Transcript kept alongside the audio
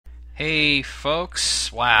Hey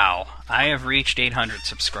folks, wow, I have reached 800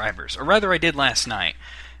 subscribers, or rather I did last night,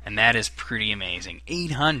 and that is pretty amazing,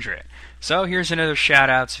 800. So here's another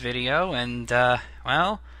shoutouts video, and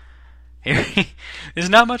well, there's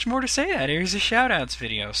not much more to say that. Here's a shoutouts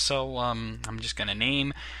video. So I'm just going to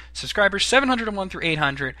name subscribers 701 through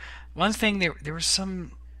 800. One thing, there was a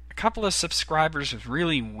couple of subscribers with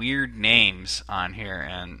really weird names on here,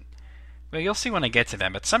 and well, you'll see when I get to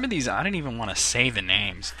them, but some of these I don't even want to say the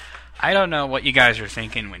names. I don't know what you guys are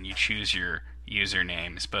thinking when you choose your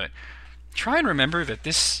usernames, but try and remember that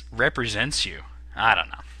this represents you. I don't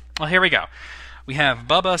know. Well, here we go. We have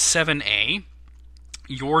Bubba7A,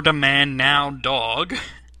 You're the Man Now Dog,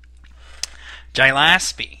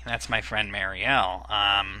 Gylaspy, that's my friend Marielle.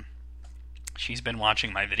 She's been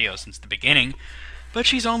watching my videos since the beginning, but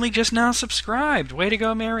she's only just now subscribed. Way to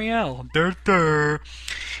go, Marielle.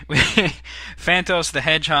 Phantos the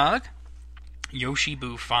Hedgehog,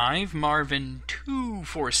 Yoshiboo5,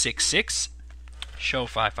 Marvin2466,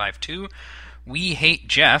 Show552, We Hate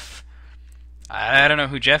Jeff. I don't know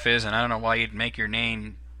who Jeff is, and I don't know why you'd make your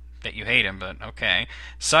name that you hate him, but okay.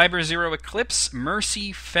 Cyber Zero Eclipse,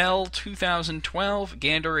 Mercy Fell 2012,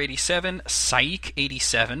 Gandor87,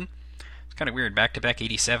 Saik87. It's kind of weird, back-to-back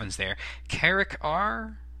 87s there. Carrick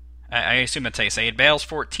R, I assume that's how you say it. Bales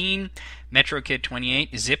 14, Metro Kid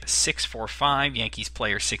 28, Zip 645, Yankees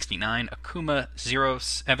Player 69, Akuma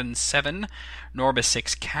 077, Norba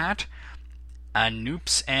 6 Cat,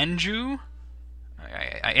 Anoops Anju.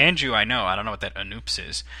 Anju I know, I don't know what that Anoops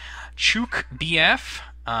is. Chook BF,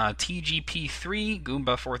 TGP3,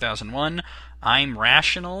 Goomba 4001, I'm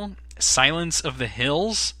Rational, Silence of the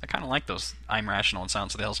Hills. I kind of like those I'm Rational and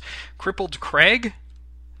Silence of the Hills. Crippled Craig.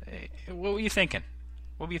 What were you thinking?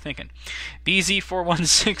 What were you thinking?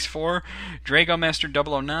 BZ4164,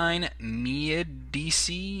 Dragomaster 009, May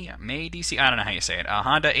DC, I don't know how you say it.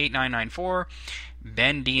 Honda 8994,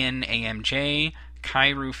 Bendian AMJ,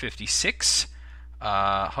 Kairu 56,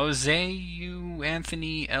 Jose U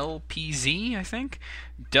Anthony LPZ, I think,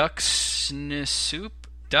 Duck SN Soup,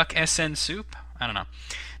 I don't know.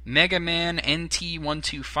 Mega Man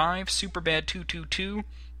NT125, Superbad 222,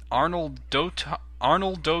 Arnold Doe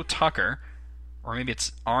Tucker, or maybe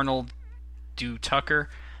it's Arnold Do Tucker.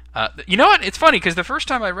 You know what? It's funny because the first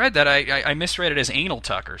time I read that, I misread it as Anal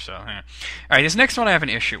Tucker. So, all right, this next one I have an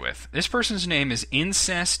issue with. This person's name is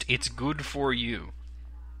Incest. It's Good for You.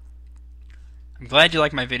 I'm glad you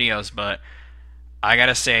like my videos, but I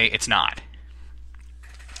gotta say it's not.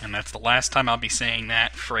 And that's the last time I'll be saying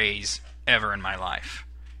that phrase ever in my life.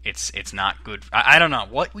 It's not good. I don't know.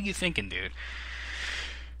 What were you thinking, dude?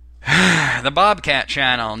 The Bobcat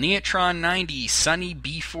Channel, Neatron90, Sunny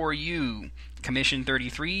B4U, Commission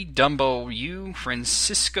 33, Dumbo U,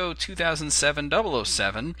 Francisco 2007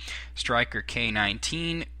 007, Striker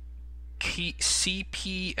K19,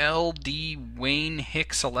 CPLD Wayne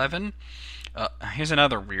Hicks 11. Here's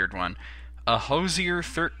another weird one. A Hosier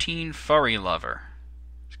 13 Furry Lover.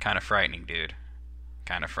 It's kind of frightening, dude.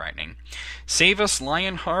 Kind of frightening. Save Us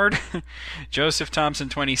Lionheart, Joseph Thompson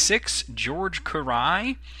 26, George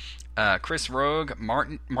Kurai, Chris Rogue,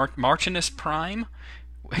 Martinus Prime.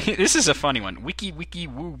 This is a funny one. Wiki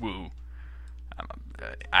Woo Woo.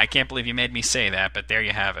 I can't believe you made me say that, but there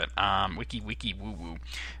you have it. Wiki Woo Woo.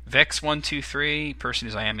 Vex123, person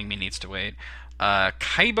who's IMing me needs to wait.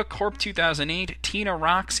 Kaiba Corp 2008, Tina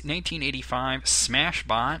Rocks 1985,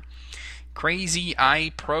 Smashbot, Crazy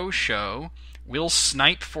Eye Pro Show, Will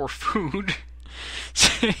Snipe for Food.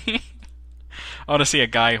 I want to see a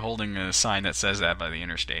guy holding a sign that says that by the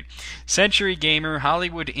interstate. Century Gamer,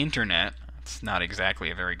 Hollywood Internet. That's not exactly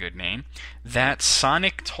a very good name. That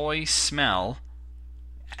Sonic Toy Smell.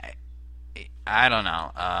 I don't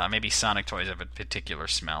know. Maybe Sonic toys have a particular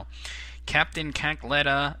smell. Captain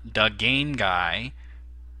Cackletta, the Game Guy.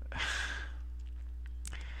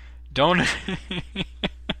 Donut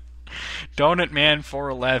Man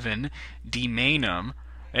 411, Demanum.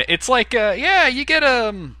 It's like, yeah, you get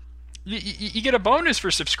you get a bonus for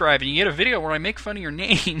subscribing. You get a video where I make fun of your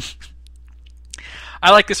name. I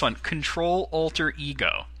like this one. Control Alter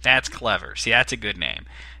Ego. That's clever. See, that's a good name.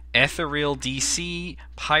 Ethereal DC,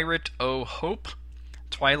 Pirate O Hope,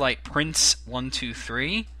 Twilight Prince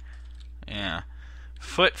 123. Yeah.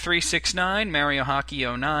 Foot 369, Mario Hockey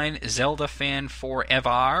 09, Zelda Fan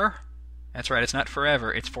Forever. That's right, it's not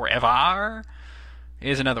forever, it's forever.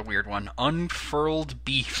 Here's another weird one. Unfurled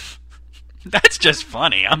Beef. That's just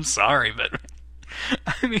funny, I'm sorry, but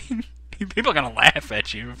I mean, People are gonna laugh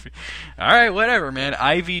at you. Alright, whatever, man.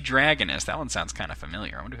 Ivy Dragoness. That one sounds kind of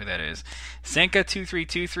familiar. I wonder who that is.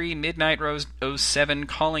 Senka2323, Midnight Rose 07,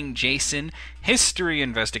 Calling Jason, History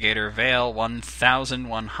Investigator, Vale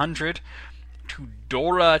 1100,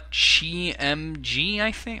 Tudora Chi MG,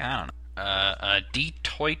 I think? I don't know.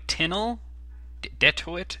 Detoitinal?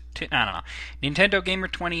 Detoit? I don't know. Nintendo Gamer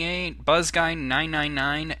 28, Buzzguy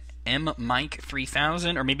 999, M Mike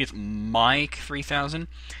 3000, or maybe it's Mike 3000,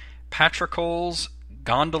 Patricoles,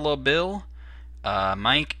 Gondola Bill,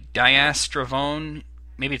 Mike Diastravone,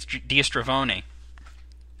 maybe it's Diastravone.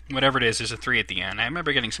 Whatever it is, there's a 3 at the end. I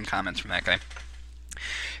remember getting some comments from that guy.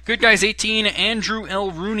 Good Guys 18, Andrew L.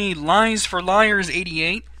 Rooney, Lies for Liars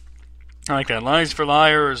 88. I like that. Lies for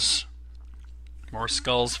Liars. More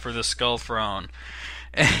skulls for the Skull Throne.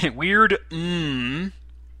 Weird, I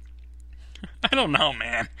don't know,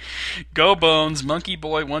 man. Go Bones, Monkey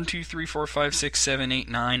Boy, 1, 2, 3, 4, 5, 6, 7, 8,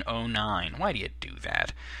 9, 0, 9. Why do you do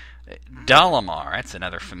that? Dalamar, that's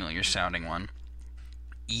another familiar sounding one.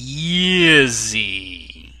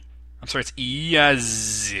 Easy. I'm sorry, it's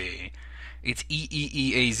Easy. It's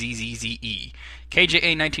E-E-E-A-Z-Z-Z-E.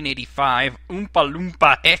 KJA 1985, Oompa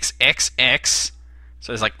Loompa XXX.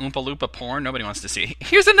 So it's like Oompa Loompa porn. Nobody wants to see it.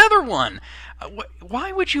 Here's another one.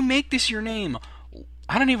 Why would you make this your name?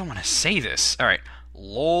 I don't even want to say this. All right.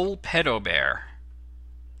 Lol Pedo Bear.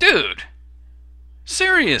 Dude.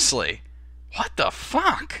 Seriously. What the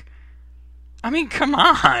fuck? I mean, come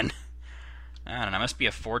on. I don't know. Must be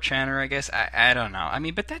a 4chaner, I guess. I don't know. I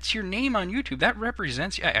mean, but that's your name on YouTube. That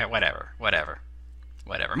represents you. Whatever.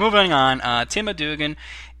 Moving on. Tim Adugan,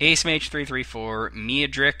 Ace Mage 334,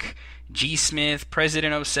 Miadrick, G Smith,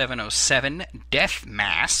 President 0707, Death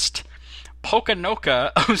Mast,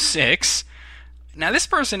 Pokanoka 06. Now this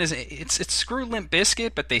person is it's Screw Limp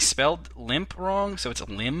Biscuit, but they spelled limp wrong, so it's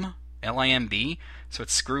Lim, L-I-M-B. So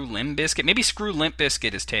it's Screw Limp Biscuit. Maybe Screw Limp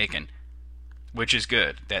Biscuit is taken, which is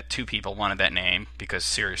good that 2 people wanted that name, because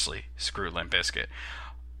seriously, Screw Limp Biscuit.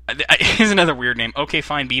 Here's another weird name. Okay,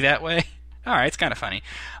 fine, be that way. Alright, it's kind of funny.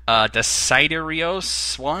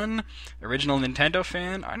 Desiderios 1, original Nintendo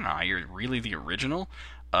fan. I don't know, you're really the original.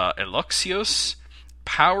 Eluxios,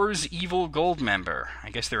 Powers Evil Gold member. I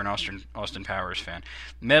guess they're an Austin Powers fan.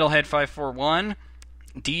 Metalhead 541,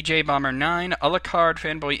 DJ Bomber 9, Alucard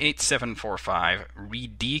Fanboy 8745,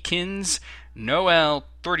 Redekins, Noel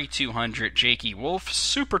 3200, Jakey Wolf,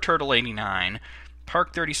 Super Turtle 89,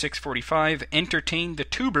 Park 3645, Entertain the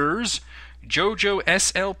Tubers, Jojo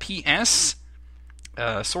SLPS,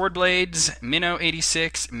 Swordblades,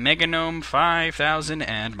 Minnow86, Meganome 5000,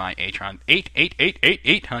 and my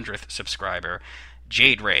 800th subscriber,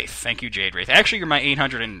 Jade Wraith. Thank you, Jade Wraith. Actually, you're my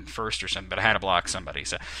 801st or something, but I had to block somebody.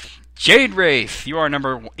 So, Jade Wraith, you are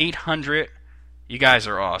number 800. You guys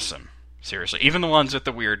are awesome. Seriously. Even the ones with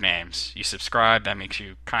the weird names. You subscribe, that makes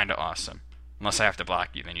you kind of awesome. Unless I have to block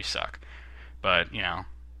you, then you suck. But, you know,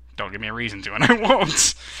 don't give me a reason to, and I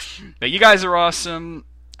won't. But you guys are awesome.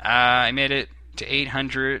 I made it to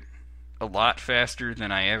 800 a lot faster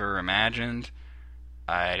than I ever imagined.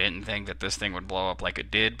 I didn't think that this thing would blow up like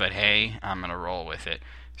it did, but hey, I'm going to roll with it.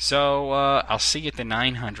 So, I'll see you at the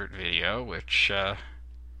 900 video, which I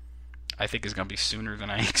think is going to be sooner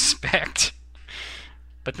than I expect.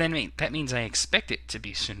 But then that means I expect it to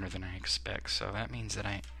be sooner than I expect, so that means that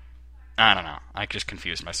I don't know. I just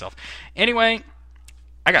confused myself. Anyway,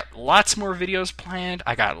 I got lots more videos planned.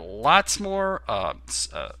 I got lots more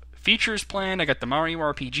features planned. I got the Mario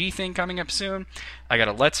RPG thing coming up soon. I got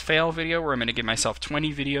a Let's Fail video where I'm going to give myself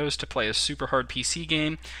 20 videos to play a super hard PC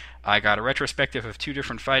game. I got a retrospective of 2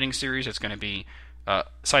 different fighting series. It's going to be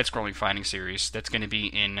side-scrolling fighting series. That's going to be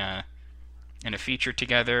in a feature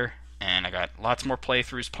together. And I got lots more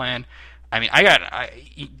playthroughs planned. I mean, I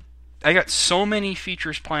got so many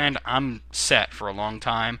features planned. I'm set for a long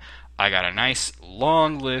time. I got a nice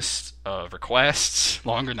long list of requests,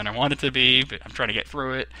 longer than I want it to be, but I'm trying to get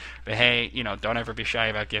through it. But hey, you know, don't ever be shy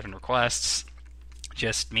about giving requests.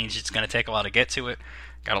 Just means it's going to take a while to get to it.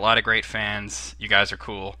 Got a lot of great fans. You guys are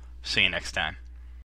cool. See you next time.